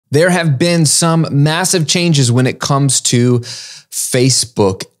There have been some massive changes when it comes to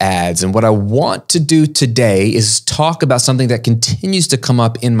Facebook ads. And what I want to do today is talk about something that continues to come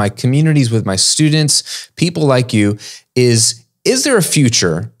up in my communities with my students, people like you, is there a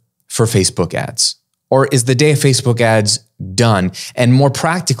future for Facebook ads? Or is the day of Facebook ads done? And more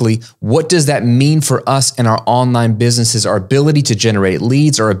practically, what does that mean for us and our online businesses, our ability to generate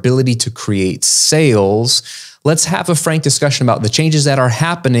leads, our ability to create sales? Let's have a frank discussion about the changes that are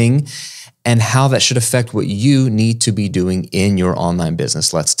happening and how that should affect what you need to be doing in your online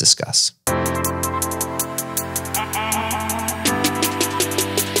business. Let's discuss.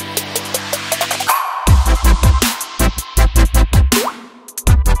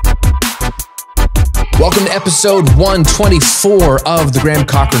 Welcome to episode 124 of The Graham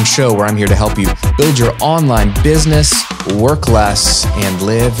Cochran Show, where I'm here to help you build your online business, work less, and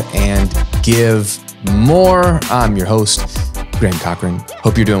live and give more. I'm your host, Graham Cochran.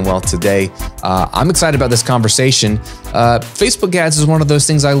 Hope you're doing well today. I'm excited about this conversation. Facebook ads is one of those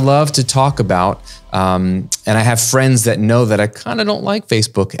things I love to talk about. And I have friends that know that I kind of don't like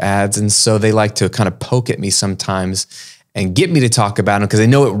Facebook ads. And so they like to kind of poke at me sometimes and get me to talk about them because they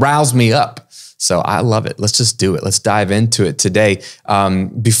know it riles me up. So I love it. Let's just do it. Let's dive into it today.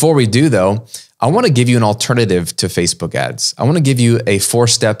 Before we do though, I want to give you an alternative to Facebook ads. I want to give you a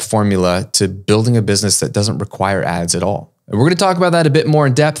 4-step formula to building a business that doesn't require ads at all. And we're going to talk about that a bit more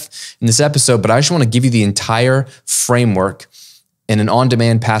in depth in this episode, but I just want to give you the entire framework in an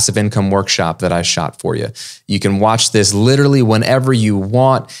on-demand passive income workshop that I shot for you. You can watch this literally whenever you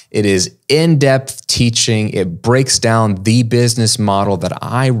want. It is in-depth teaching. It breaks down the business model that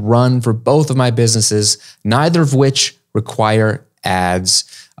I run for both of my businesses, neither of which require ads.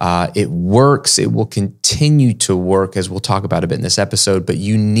 It works. It will continue to work, as we'll talk about a bit in this episode, but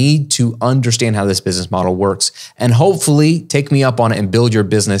you need to understand how this business model works and hopefully take me up on it and build your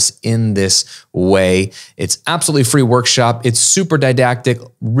business in this way. It's absolutely free workshop. It's super didactic,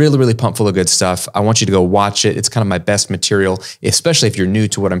 really pumped full of good stuff. I want you to go watch it. It's kind of my best material, especially if you're new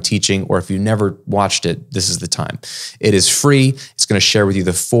to what I'm teaching or if you never watched it, this is the time. It is free. It's going to share with you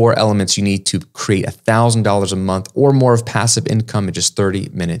the 4 elements you need to create $1,000 a month or more of passive income in just 30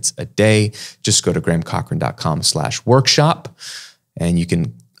 minutes a day. Just go to grahamcochran.com/workshop and you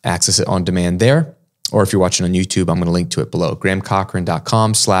can access it on demand there. Or if you're watching on YouTube, I'm going to link to it below,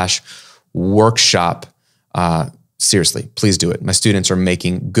 grahamcochran.com/workshop. Seriously, please do it. My students are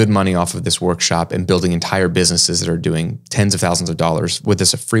making good money off of this workshop and building entire businesses that are doing tens of thousands of dollars with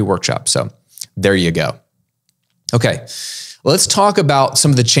this free workshop. So there you go. Okay. Let's talk about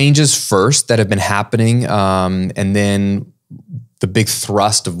some of the changes first that have been happening, and then the big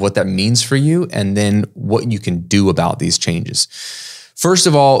thrust of what that means for you, and then what you can do about these changes. First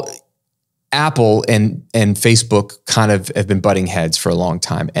of all, Apple and Facebook kind of have been butting heads for a long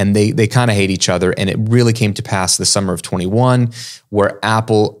time, and they kind of hate each other. And it really came to pass the summer of 21, where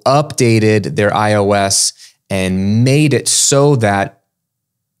Apple updated their iOS and made it so that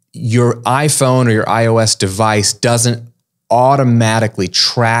your iPhone or your iOS device doesn't automatically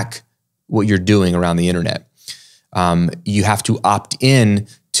track what you're doing around the internet. You have to opt in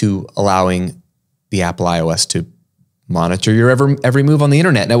to allowing the Apple iOS to monitor your every move on the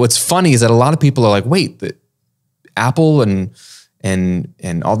internet. Now, what's funny is that a lot of people are like, wait, Apple and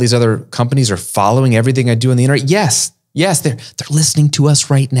all these other companies are following everything I do on the internet? Yes, they're listening to us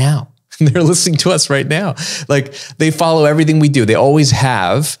right now. They're listening to us right now. Like, they follow everything we do. They always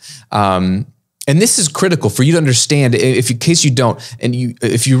have. And this is critical for you to understand. In case you don't, and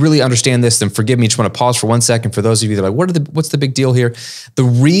if you really understand this, then forgive me. Just want to pause for 1 second for those of you that are like, what's the big deal here? The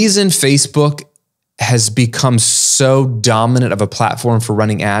reason Facebook has become so dominant of a platform for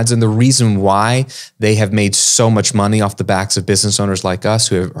running ads, and the reason why they have made so much money off the backs of business owners like us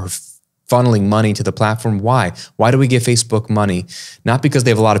who are funneling money to the platform. Why? Why do we give Facebook money? Not because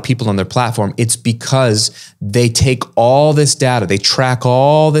they have a lot of people on their platform. It's because they take all this data, they track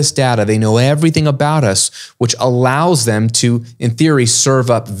all this data, they know everything about us, which allows them to, in theory,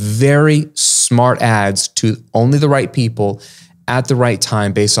 serve up very smart ads to only the right people at the right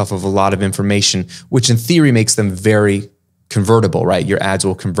time based off of a lot of information, which in theory makes them very convertible, right? Your ads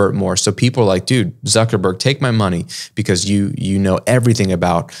will convert more. So people are like, dude, Zuckerberg, take my money because you know everything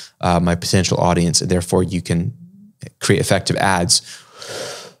about my potential audience, and therefore you can create effective ads.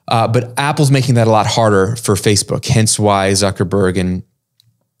 But Apple's making that a lot harder for Facebook. Hence why Zuckerberg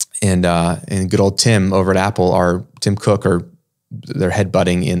and good old Tim over at Apple Tim Cook they're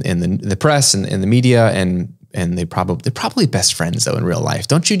headbutting in the press and in the media, and they're probably best friends though in real life.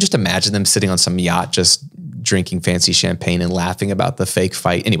 Don't you just imagine them sitting on some yacht just drinking fancy champagne and laughing about the fake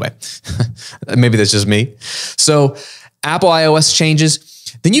fight? Anyway, maybe that's just me. So Apple iOS changes.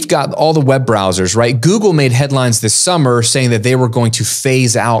 Then you've got all the web browsers, right? Google made headlines this summer saying that they were going to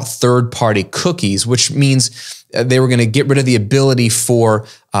phase out third-party cookies, which means they were going to get rid of the ability for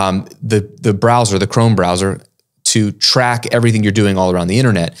the browser, the Chrome browser, to track everything you're doing all around the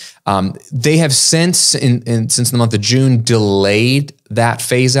internet. They have since the month of June delayed that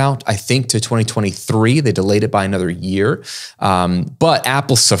phase out, I think, to 2023. They delayed it by another year. But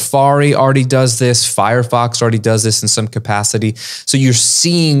Apple Safari already does this. Firefox already does this in some capacity. So you're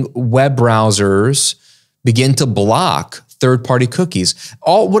seeing web browsers begin to block third-party cookies.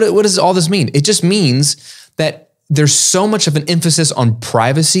 What does all this mean? It just means that there's so much of an emphasis on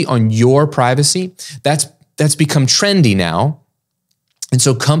privacy, on your privacy, that's become trendy now. And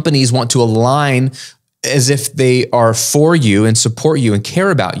so companies want to align as if they are for you and support you and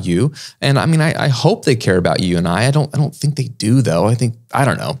care about you. And I mean, I hope they care about you and I don't think they do though. I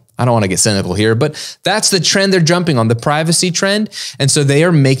don't know. I don't want to get cynical here, but that's the trend they're jumping on, the privacy trend. And so they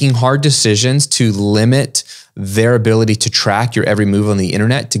are making hard decisions to limit their ability to track your every move on the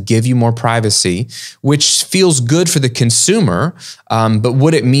internet, to give you more privacy, which feels good for the consumer. But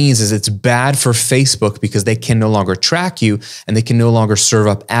what it means is it's bad for Facebook because they can no longer track you and they can no longer serve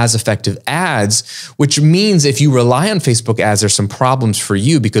up as effective ads, which means if you rely on Facebook ads, there's some problems for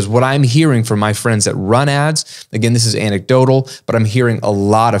you, because what I'm hearing from my friends that run ads, again, this is anecdotal, but I'm hearing a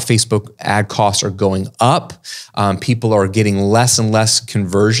lot of Facebook ad costs are going up. People are getting less and less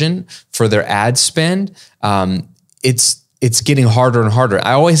conversion for their ad spend. It's getting harder and harder.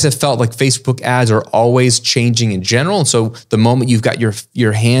 I always have felt like Facebook ads are always changing in general. And so the moment you've got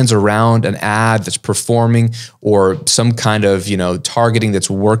your hands around an ad that's performing or some kind of, targeting that's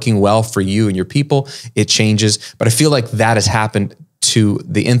working well for you and your people, it changes. But I feel like that has happened to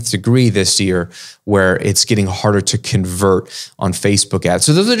the nth degree this year, where it's getting harder to convert on Facebook ads.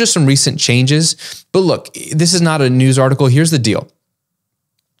 So those are just some recent changes. But look, this is not a news article. Here's the deal.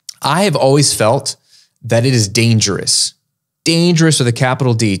 I have always felt that it is dangerous with a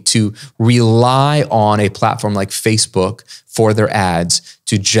capital D, to rely on a platform like Facebook for their ads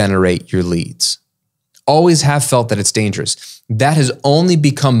to generate your leads. Always have felt that it's dangerous. That has only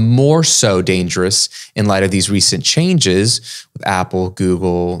become more so dangerous in light of these recent changes with Apple,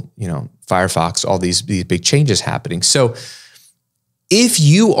 Google, Firefox, all these big changes happening. So if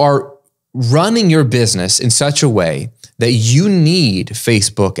you are running your business in such a way that you need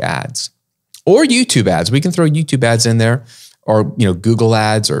Facebook ads or YouTube ads, we can throw YouTube ads in there, or Google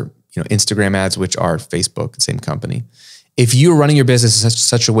ads, or Instagram ads, which are Facebook, the same company. If you're running your business in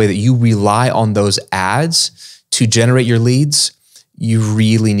such a way that you rely on those ads to generate your leads, you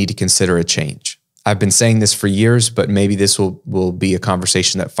really need to consider a change. I've been saying this for years, but maybe this will be a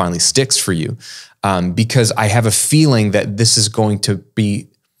conversation that finally sticks for you, because I have a feeling that this is going to be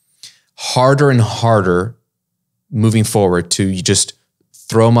harder and harder moving forward to just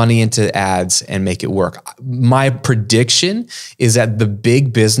throw money into ads and make it work. My prediction is that the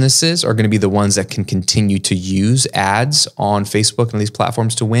big businesses are going to be the ones that can continue to use ads on Facebook and these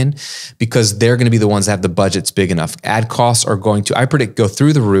platforms to win, because they're going to be the ones that have the budgets big enough. Ad costs are going to, I predict, go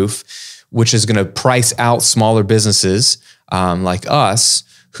through the roof, which is going to price out smaller businesses like us,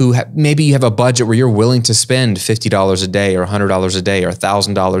 who maybe you have a budget where you're willing to spend $50 a day or $100 a day or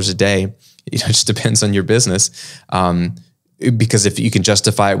 $1,000 a day. It just depends on your business. Because if you can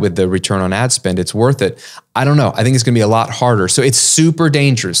justify it with the return on ad spend, it's worth it. I don't know. I think it's going to be a lot harder. So it's super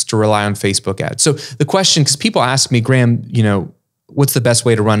dangerous to rely on Facebook ads. So the question, because people ask me, Graham, what's the best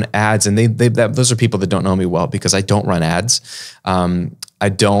way to run ads? And those are people that don't know me well, because I don't run ads. I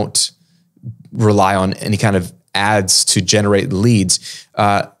don't rely on any kind of ads to generate leads.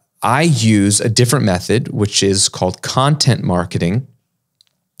 I use a different method, which is called content marketing.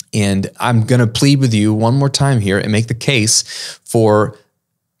 And I'm going to plead with you one more time here and make the case for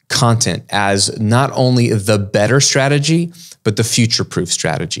content as not only the better strategy, but the future-proof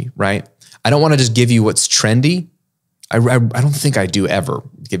strategy, right? I don't want to just give you what's trendy. I don't think I do ever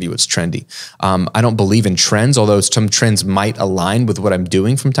give you what's trendy. I don't believe in trends, although some trends might align with what I'm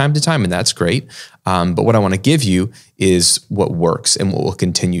doing from time to time, and that's great. But what I want to give you is what works and what will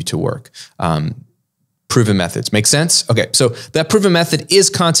continue to work. Proven methods. Make sense? Okay, so that proven method is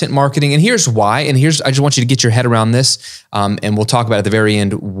content marketing, and here's why. And I just want you to get your head around this, and we'll talk about at the very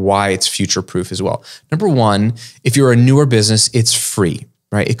end why it's future-proof as well. Number one, if you're a newer business, it's free,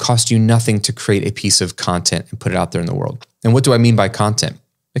 right? It costs you nothing to create a piece of content and put it out there in the world. And what do I mean by content?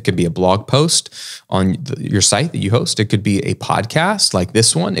 It could be a blog post on your site that you host. It could be a podcast like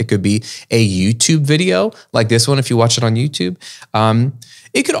this one. It could be a YouTube video like this one if you watch it on YouTube.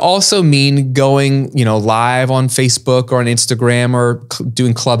 It could also mean going, live on Facebook or on Instagram, or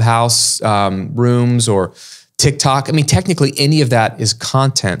doing Clubhouse rooms, or TikTok. I mean, technically any of that is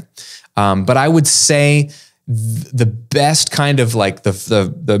content. But I would say the best kind of like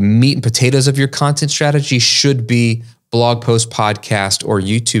the meat and potatoes of your content strategy should be blog post, podcast, or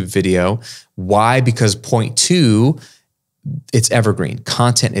YouTube video. Why? Because point two, it's evergreen.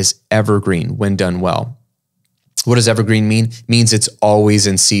 Content is evergreen when done well. What does evergreen mean? It means it's always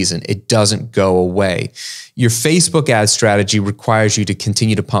in season. It doesn't go away. Your Facebook ad strategy requires you to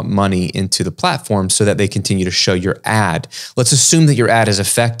continue to pump money into the platform so that they continue to show your ad. Let's assume that your ad is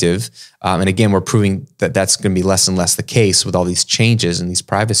effective. And again, we're proving that that's going to be less and less the case with all these changes and these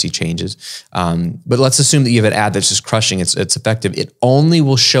privacy changes. But let's assume that you have an ad that's just crushing. It's effective. It only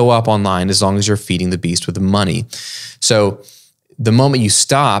will show up online as long as you're feeding the beast with the money. So the moment you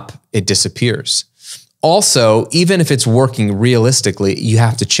stop, it disappears. Also, even if it's working realistically, you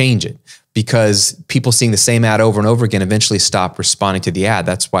have to change it because people seeing the same ad over and over again eventually stop responding to the ad.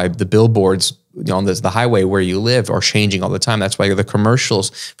 That's why the billboards on the highway where you live are changing all the time. That's why the commercials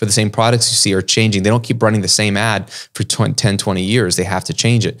for the same products you see are changing. They don't keep running the same ad for 10, 20 years. They have to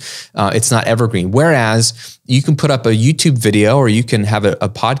change it. It's not evergreen. Whereas you can put up a YouTube video or you can have a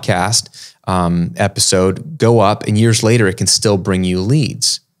podcast episode go up and years later it can still bring you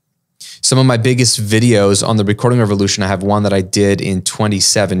leads. Some of my biggest videos on the Recording Revolution, I have one that I did in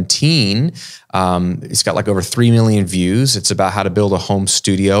 2017. It's got like over 3 million views. It's about how to build a home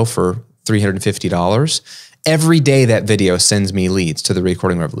studio for $350. Every day that video sends me leads to the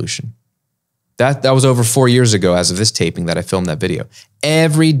Recording Revolution. That was over 4 years ago as of this taping that I filmed that video.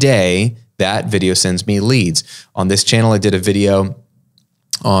 Every day that video sends me leads. On this channel, I did a video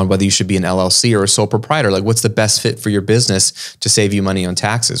on whether you should be an LLC or a sole proprietor. Like what's the best fit for your business to save you money on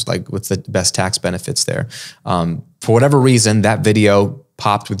taxes? Like what's the best tax benefits there? For whatever reason, that video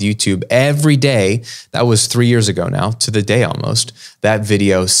popped with YouTube every day. That was 3 years ago now, to the day almost. That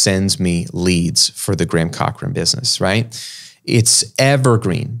video sends me leads for the Graham Cochran business, right? It's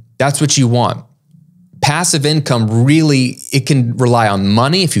evergreen. That's what you want. Passive income really, it can rely on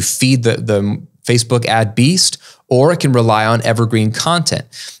money if you feed the Facebook ad beast, or it can rely on evergreen content.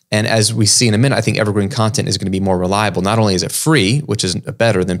 And as we see in a minute, I think evergreen content is going to be more reliable. Not only is it free, which is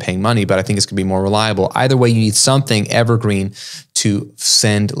better than paying money, but I think it's going to be more reliable. Either way, you need something evergreen to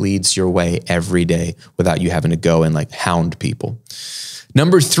send leads your way every day without you having to go and like hound people.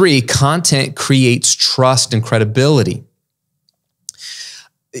 Number 3, content creates trust and credibility.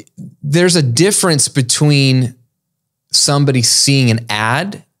 There's a difference between somebody seeing an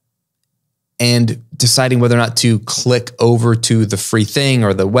ad and deciding whether or not to click over to the free thing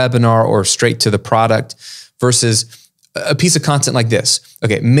or the webinar or straight to the product versus a piece of content like this.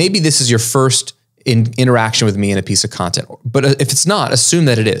 Okay, maybe this is your first interaction with me in a piece of content, but if it's not, assume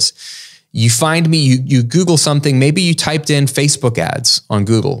that it is. You find me, you Google something, maybe you typed in Facebook ads on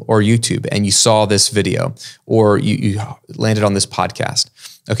Google or YouTube and you saw this video or you landed on this podcast,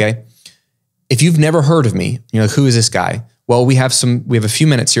 okay? If you've never heard of me, you're like, who is this guy? Well, we have a few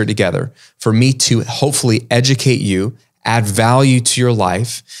minutes here together for me to hopefully educate you, add value to your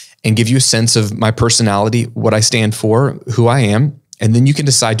life, and give you a sense of my personality, what I stand for, who I am. And then you can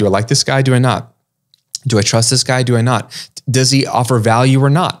decide, do I like this guy? Do I not? Do I trust this guy? Do I not? Does he offer value or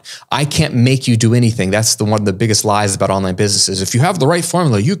not? I can't make you do anything. That's one of the biggest lies about online businesses. If you have the right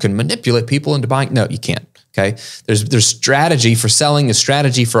formula, you can manipulate people into buying. No, you can't. Okay. There's strategy for selling, a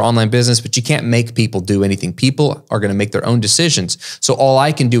strategy for online business, but you can't make people do anything. People are going to make their own decisions. So all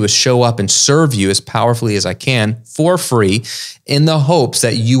I can do is show up and serve you as powerfully as I can for free in the hopes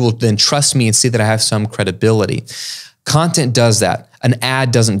that you will then trust me and see that I have some credibility. Content does that. An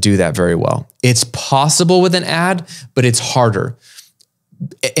ad doesn't do that very well. It's possible with an ad, but it's harder.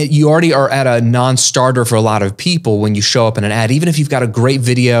 You already are at a non-starter for a lot of people when you show up in an ad. Even if you've got a great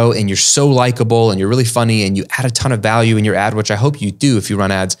video and you're so likable and you're really funny and you add a ton of value in your ad, which I hope you do if you run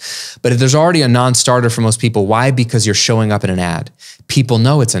ads. But if there's already a non-starter for most people, why? Because you're showing up in an ad. People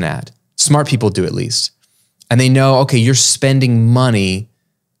know it's an ad. Smart people do at least. And they know, okay, you're spending money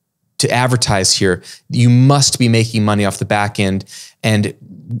to advertise here. You must be making money off the back end. And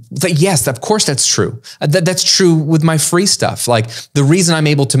yes, of course that's true. That's true with my free stuff. Like the reason I'm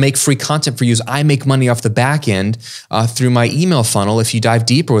able to make free content for you is I make money off the back end through my email funnel. If you dive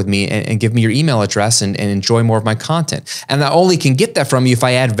deeper with me and give me your email address and enjoy more of my content. And I only can get that from you if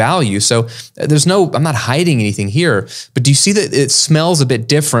I add value. So I'm not hiding anything here, but do you see that it smells a bit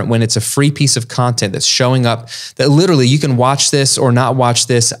different when it's a free piece of content that's showing up that literally you can watch this or not watch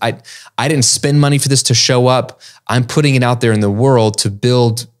this. I didn't spend money for this to show up. I'm putting it out there in the world to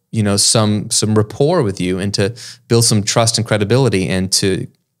build, some rapport with you and to build some trust and credibility and to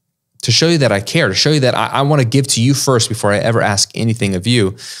show you that I care, to show you that I want to give to you first before I ever ask anything of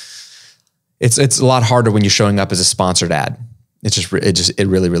you. It's a lot harder when you're showing up as a sponsored ad. It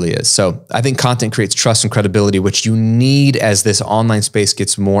really, really is. So I think content creates trust and credibility, which you need as this online space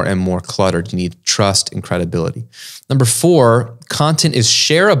gets more and more cluttered. You need trust and credibility. Number 4, content is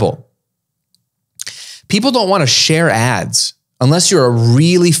shareable. People don't want to share ads unless you're a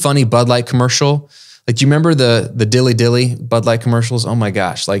really funny Bud Light commercial. Like, do you remember the Dilly Dilly Bud Light commercials? Oh my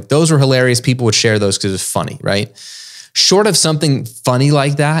gosh. Like, those were hilarious. People would share those because it was funny, right? Short of something funny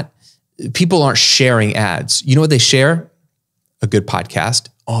like that, people aren't sharing ads. You know what they share? A good podcast.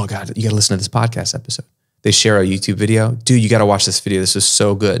 Oh God, you got to listen to this podcast episode. They share a YouTube video. Dude, you got to watch this video. This is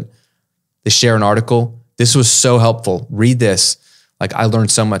so good. They share an article. This was so helpful. Read this. Like, I learned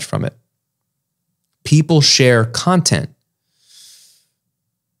so much from it. People share content.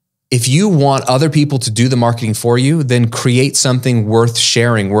 If you want other people to do the marketing for you, then create something worth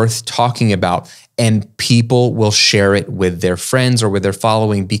sharing, worth talking about, and people will share it with their friends or with their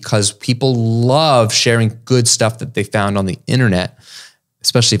following, because people love sharing good stuff that they found on the internet,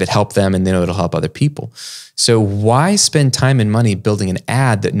 especially if it helped them and they know it'll help other people. So why spend time and money building an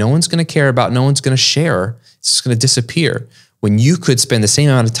ad that no one's going to care about, no one's going to share, it's just going to disappear, when you could spend the same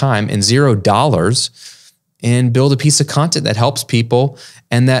amount of time and $0 and build a piece of content that helps people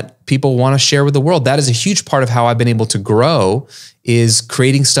and that people want to share with the world. That is a huge part of how I've been able to grow, is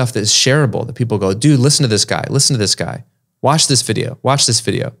creating stuff that is shareable, that people go, dude, listen to this guy, watch this video,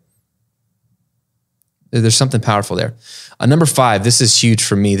 There's something powerful there. Number 5, this is huge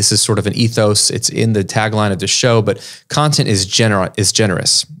for me. This is sort of an ethos. It's in the tagline of the show, but content is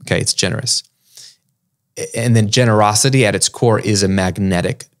generous. Okay, it's generous. And then generosity at its core is a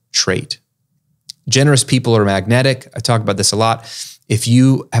magnetic trait. Generous people are magnetic. I talk about this a lot. If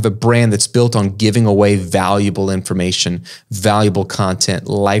you have a brand that's built on giving away valuable information, valuable content,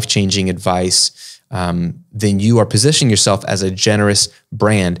 life-changing advice, then you are positioning yourself as a generous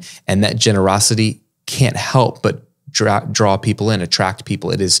brand, and that generosity can't help but draw people in, attract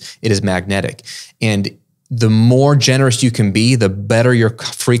people. It is magnetic. And the more generous you can be, the better your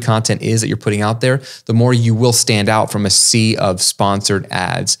free content is that you're putting out there, the more you will stand out from a sea of sponsored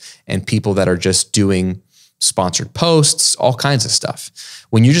ads and people that are just doing sponsored posts, all kinds of stuff.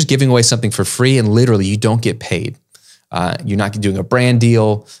 When you're just giving away something for free and literally you don't get paid, you're not doing a brand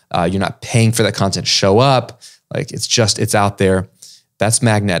deal, you're not paying for that content to show up, like it's out there, that's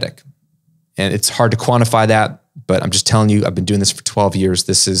magnetic. And it's hard to quantify that, but I'm just telling you, I've been doing this for 12 years.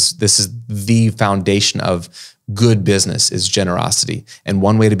 This is the foundation of good business, is generosity. And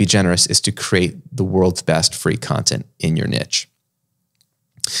one way to be generous is to create the world's best free content in your niche.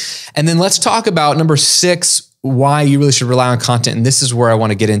 And then let's talk about number 6, why you really should rely on content. And this is where I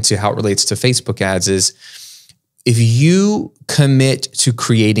want to get into how it relates to Facebook ads. Is if you commit to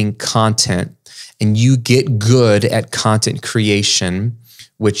creating content and you get good at content creation,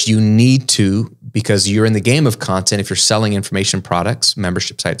 which you need to, because you're in the game of content. If you're selling information products,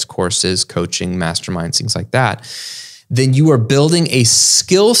 membership sites, courses, coaching, masterminds, things like that, then you are building a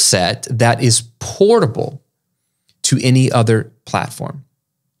skill set that is portable to any other platform.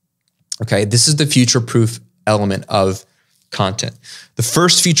 Okay, this is the future-proof element of content. The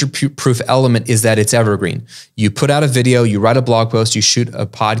first future-proof element is that it's evergreen. You put out a video, you write a blog post, you shoot a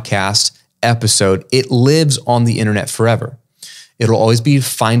podcast episode, it lives on the internet forever. It'll always be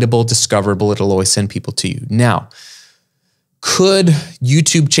findable, discoverable. It'll always send people to you. Now, could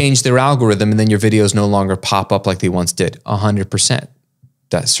YouTube change their algorithm and then your videos no longer pop up like they once did? 100%.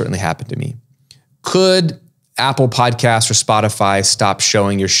 That certainly happened to me. Could Apple Podcasts or Spotify stop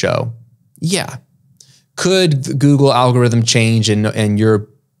showing your show? Yeah. Could the Google algorithm change and your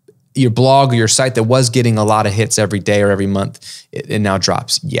blog or your site that was getting a lot of hits every day or every month, it now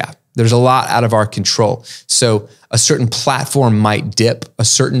drops? Yeah. There's a lot out of our control. So a certain platform might dip, a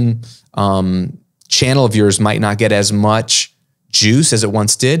certain channel of yours might not get as much juice as it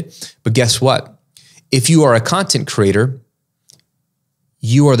once did. But guess what? If you are a content creator,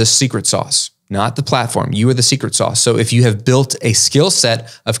 you are the secret sauce, not the platform. You are the secret sauce. So if you have built a skill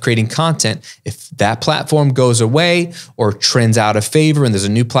set of creating content, if that platform goes away or trends out of favor and there's a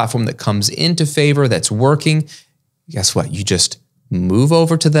new platform that comes into favor that's working, guess what? You just move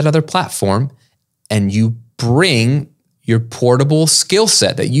over to that other platform and you bring your portable skill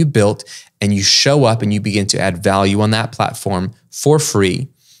set that you built and you show up and you begin to add value on that platform for free.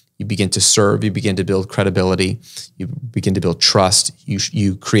 You begin to serve, you begin to build credibility, you begin to build trust,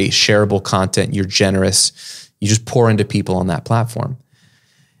 you create shareable content, you're generous, you just pour into people on that platform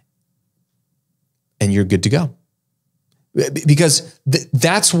and you're good to go. Because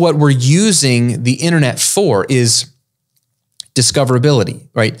that's what we're using the internet for, is discoverability,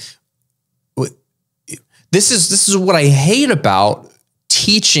 right? This is what I hate about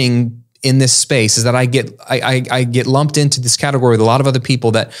teaching in this space is that I get lumped into this category with a lot of other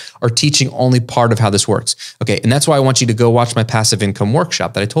people that are teaching only part of how this works. Okay, and that's why I want you to go watch my passive income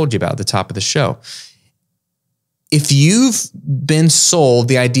workshop that I told you about at the top of the show. If you've been sold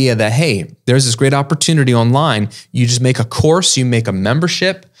the idea that, hey, there's this great opportunity online, you just make a course, you make a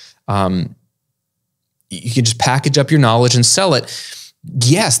membership, you can just package up your knowledge and sell it.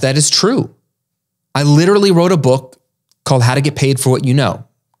 Yes, that is true. I literally wrote a book called How to Get Paid for What You Know.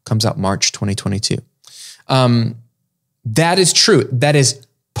 Comes out March 2022. That is true. That is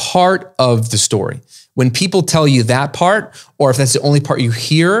part of the story. When people tell you that part, or if that's the only part you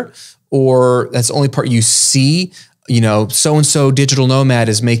hear, or that's the only part you see, so-and-so digital nomad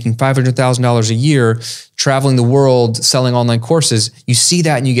is making $500,000 a year, traveling the world, selling online courses. You see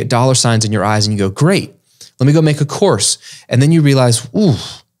that and you get dollar signs in your eyes and you go, great, let me go make a course. And then you realize, ooh,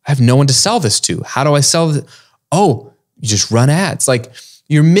 I have no one to sell this to. How do I sell it? Oh, you just run ads. Like,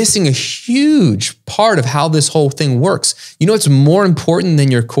 you're missing a huge part of how this whole thing works. You know what's more important than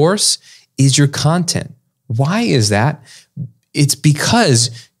your course is your content. Why is that? It's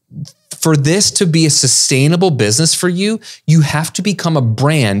because for this to be a sustainable business for you, you have to become a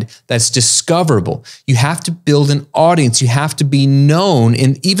brand that's discoverable. You have to build an audience. You have to be known,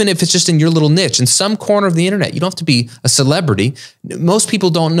 and even if it's just in your little niche, in some corner of the internet, you don't have to be a celebrity. Most people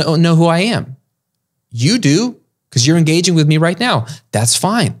don't know who I am. You do, because you're engaging with me right now. That's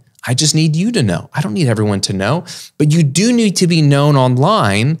fine. I just need you to know. I don't need everyone to know, but you do need to be known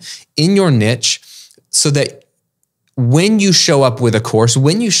online in your niche so that when you show up with a course,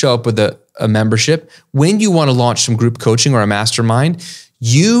 when you show up with a membership, when you want to launch some group coaching or a mastermind,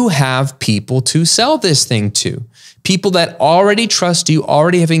 you have people to sell this thing to. People that already trust you,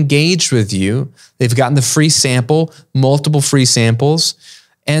 already have engaged with you. They've gotten the free sample, multiple free samples,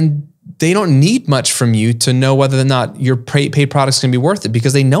 and they don't need much from you to know whether or not your paid product is going to be worth it,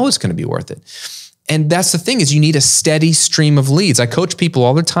 because they know it's going to be worth it. And that's the thing, is you need a steady stream of leads. I coach people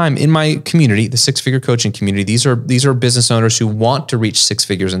all the time in my community, the six-figure coaching community. These are business owners who want to reach six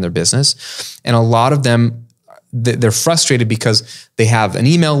figures in their business. And a lot of them, they're frustrated because they have an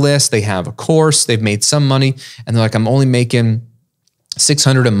email list, they have a course, they've made some money, and they're like, I'm only making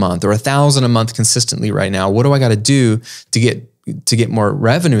 $600 a month or $1,000 a month consistently right now. What do I got to do to get more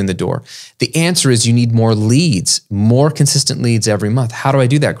revenue in the door? The answer is you need more leads, more consistent leads every month. How do I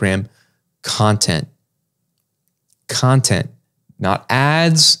do that, Graham? Content, not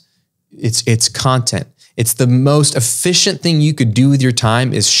ads. It's content. It's the most efficient thing you could do with your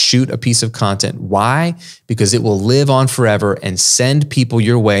time is shoot a piece of content. Why? Because it will live on forever and send people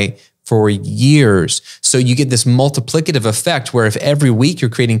your way for years. So you get this multiplicative effect where if every week you're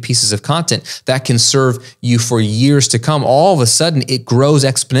creating pieces of content that can serve you for years to come, all of a sudden it grows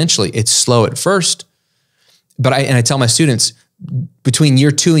exponentially. It's slow at first, but I tell my students, between year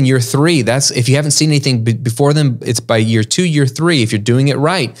 2 and year 3, that's, if you haven't seen anything before them, it's by year 2, year 3. If you're doing it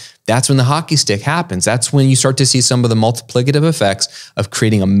right, that's when the hockey stick happens. That's when you start to see some of the multiplicative effects of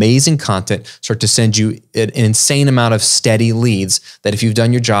creating amazing content start to send you an insane amount of steady leads that, if you've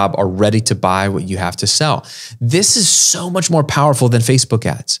done your job, are ready to buy what you have to sell. This is so much more powerful than Facebook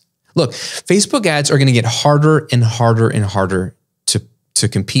ads. Look, Facebook ads are going to get harder and harder and harder to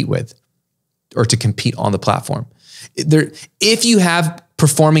compete with, or to compete on the platform. If you have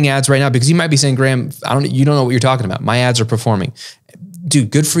performing ads right now, because you might be saying, Graham, you don't know what you're talking about. My ads are performing. Dude,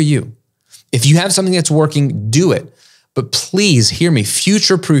 good for you. If you have something that's working, do it. But please hear me,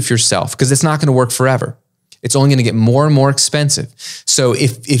 future-proof yourself, because it's not going to work forever. It's only going to get more and more expensive. So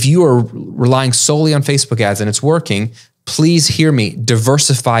if you are relying solely on Facebook ads and it's working, please hear me,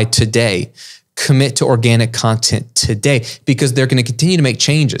 diversify today. Commit to organic content today, because they're going to continue to make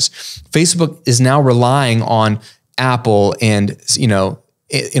changes. Facebook is now relying on Apple and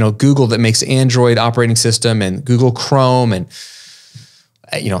Google that makes Android operating system, and Google Chrome, and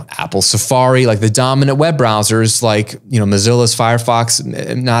Apple Safari, like the dominant web browsers, like Mozilla's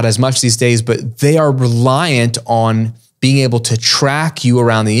Firefox, not as much these days, but they are reliant on being able to track you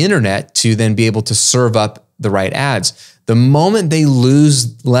around the internet to then be able to serve up the right ads. The moment they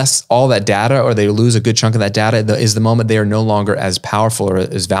lose all that data, or they lose a good chunk of that data, is the moment they are no longer as powerful or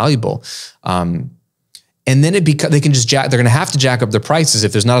as valuable. And then they're going to have to jack up their prices.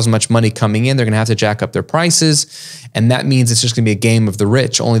 If there's not as much money coming in, they're going to have to jack up their prices. And that means it's just going to be a game of the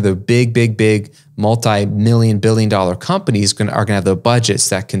rich. Only the big, multi-million, billion-dollar companies are going to have the budgets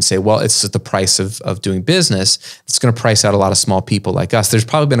that can say, well, it's the price of doing business. It's going to price out a lot of small people like us. There's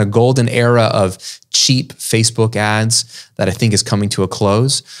probably been a golden era of cheap Facebook ads that I think is coming to a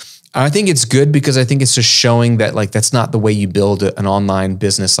close. I think it's good, because I think it's just showing that that's not the way you build an online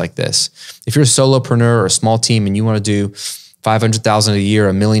business like this. If you're a solopreneur or a small team and you want to do $500,000 a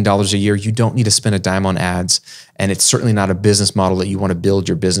year, $1 million a year, you don't need to spend a dime on ads. And it's certainly not a business model that you want to build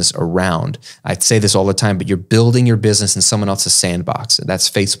your business around. I say this all the time, but you're building your business in someone else's sandbox. That's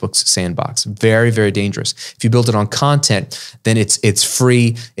Facebook's sandbox. Very, very dangerous. If you build it on content, then it's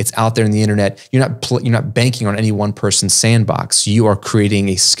free. It's out there in the internet. You're not banking on any one person's sandbox. You are creating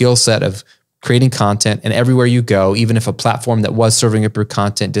a skill set of creating content, and everywhere you go, even if a platform that was serving up your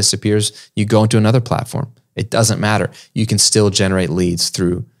content disappears, you go into another platform. It doesn't matter. You can still generate leads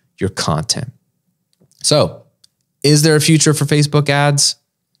through your content. So, is there a future for Facebook ads?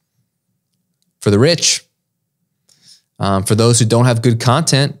 For the rich? For those who don't have good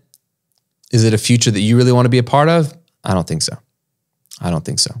content, is it a future that you really want to be a part of? I don't think so. I don't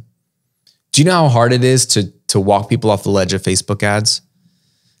think so. Do you know how hard it is to walk people off the ledge of Facebook ads?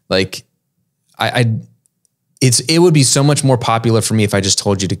 Like, it would be so much more popular for me if I just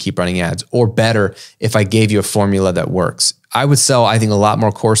told you to keep running ads, or better, if I gave you a formula that works. I would sell, I think, a lot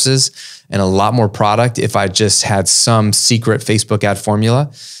more courses and a lot more product if I just had some secret Facebook ad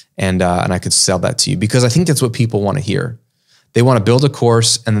formula and I could sell that to you, because I think that's what people want to hear. They want to build a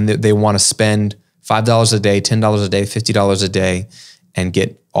course and then they want to spend $5 a day, $10 a day, $50 a day and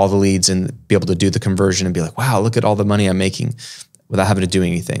get all the leads and be able to do the conversion and be like, wow, look at all the money I'm making without having to do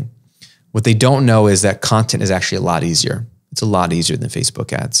anything. What they don't know is that content is actually a lot easier. It's a lot easier than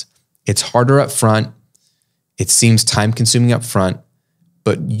Facebook ads. It's harder up front. It seems time consuming up front,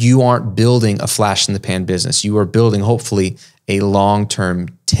 but you aren't building a flash in the pan business. You are building, hopefully, a long-term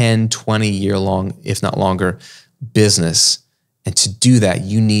 10, 20 year long, if not longer, business. And to do that,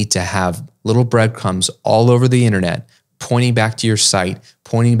 you need to have little breadcrumbs all over the internet, pointing back to your site,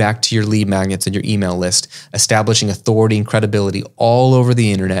 pointing back to your lead magnets and your email list, establishing authority and credibility all over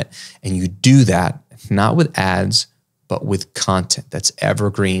the internet. And you do that not with ads, but with content that's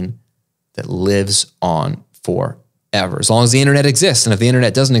evergreen, that lives on forever, as long as the internet exists. And if the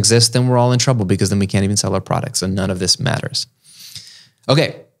internet doesn't exist, then we're all in trouble, because then we can't even sell our products and none of this matters.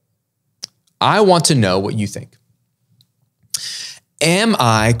 Okay, I want to know what you think. Am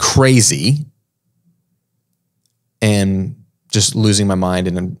I crazy and just losing my mind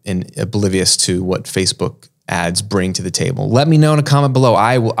and oblivious to what Facebook ads bring to the table? Let me know in a comment below.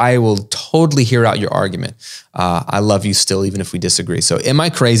 I will totally hear out your argument. I love you still, even if we disagree. So am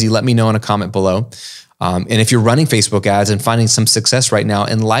I crazy? Let me know in a comment below. And if you're running Facebook ads and finding some success right now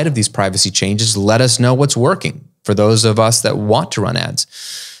in light of these privacy changes, let us know what's working for those of us that want to run ads.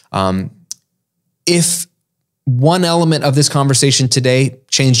 If one element of this conversation today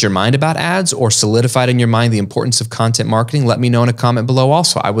changed your mind about ads or solidified in your mind the importance of content marketing, let me know in a comment below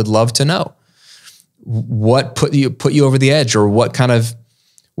also. I would love to know what put you over the edge, or what kind of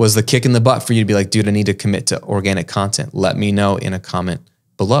was the kick in the butt for you to be like, dude, I need to commit to organic content. Let me know in a comment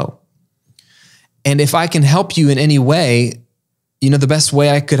below. And if I can help you in any way, you know, the best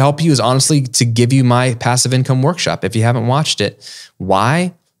way I could help you is honestly to give you my passive income workshop. If you haven't watched it,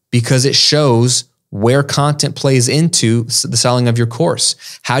 why? Because it shows where content plays into the selling of your course.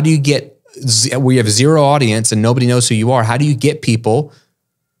 How do you get, where you have zero audience and nobody knows who you are, how do you get people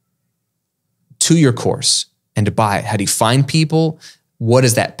to your course and to buy it? How do you find people? What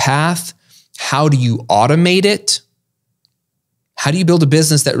is that path? How do you automate it? How do you build a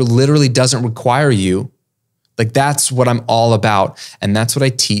business that literally doesn't require you? Like, that's what I'm all about. And that's what I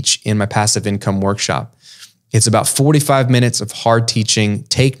teach in my passive income workshop. It's about 45 minutes of hard teaching.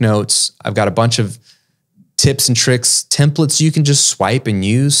 Take notes. I've got a bunch of tips and tricks, templates you can just swipe and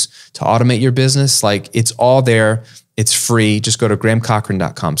use to automate your business. Like, it's all there. It's free. Just go to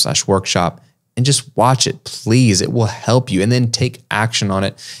grahamcochrane.com/workshop and just watch it, please. It will help you. And then take action on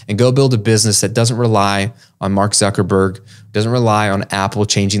it and go build a business that doesn't rely on Mark Zuckerberg, doesn't rely on Apple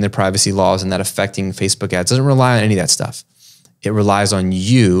changing their privacy laws and that affecting Facebook ads, doesn't rely on any of that stuff. It relies on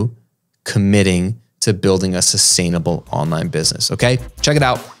you committing to building a sustainable online business. Okay, check it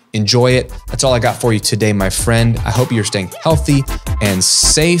out. Enjoy it. That's all I got for you today, my friend. I hope you're staying healthy and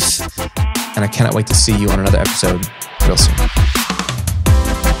safe. And I cannot wait to see you on another episode real soon.